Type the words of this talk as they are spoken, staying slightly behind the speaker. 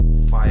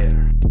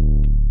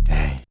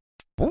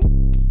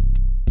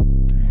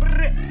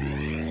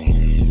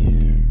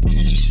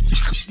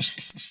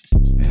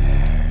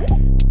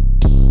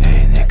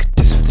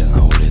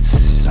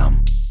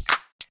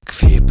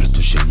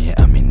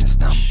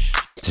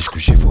Всичко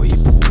живо и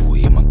було,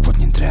 има какво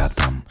ни трябва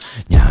там.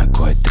 Няма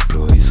кой те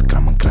плюи за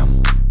грам.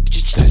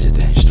 Трети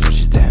ден,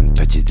 четвърти ден,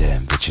 пети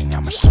ден, вече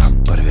нямаш срам.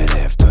 Първи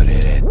ред,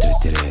 втори ред,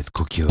 трети ред,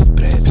 куки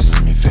отпред.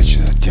 Писа ми вече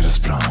да ти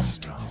разбрам.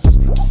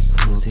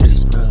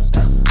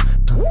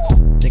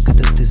 Нека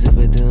да те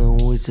заведа на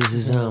улица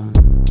Сезам.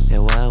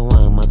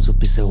 Ела, мацо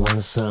писала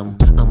насам.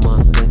 Ама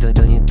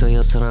да ни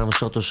тая срам,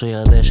 защото ще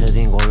ядеш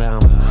един голям.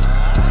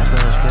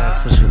 Знаеш как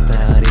свършва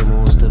тая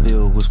рима,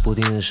 оставил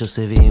господина, ще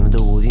се видим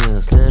до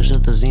година.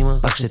 Следващата зима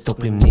пак ще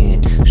топлим ние,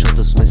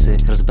 защото сме се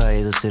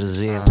разбрали да се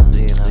развием.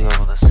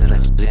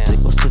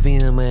 Остави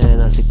на мен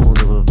една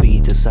секунда в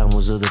бигите,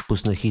 само за да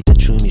пусна хита,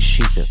 чуй ми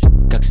шита.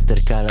 Как се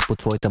търкаля по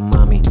твоята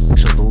мами,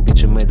 защото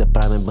обичаме да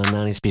правим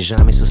банани с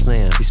пижами с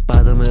нея.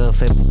 Изпадаме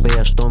в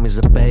епопея, що ми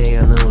запее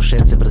я на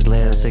ушенце пред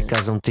гледance.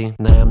 Казвам ти,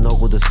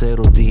 най-много да се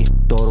роди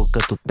второ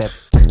като теб.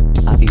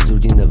 А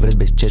изроди навред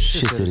без чеш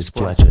ще се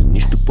разплача.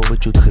 Нищо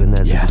повече от храна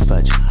за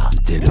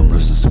Gotvacha. Дели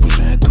омръзна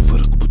събуждането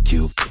върху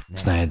бутилки.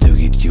 Знае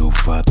дълги ти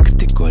обхват,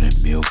 категория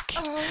милки.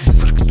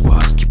 Върхът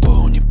ласки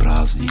пълни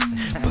празни.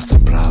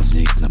 Пъстър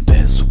празник на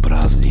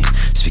безобразни.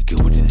 Свика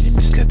урдени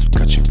ми след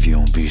откачен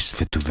филм. Виж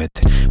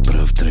световете,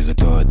 пръв тръга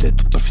той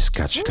дето първ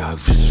изкача. Как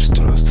влизаш в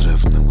строя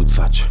стръв на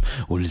Gotvacha.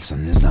 Улица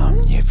не знам,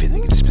 ние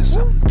винаги да сме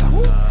само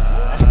там.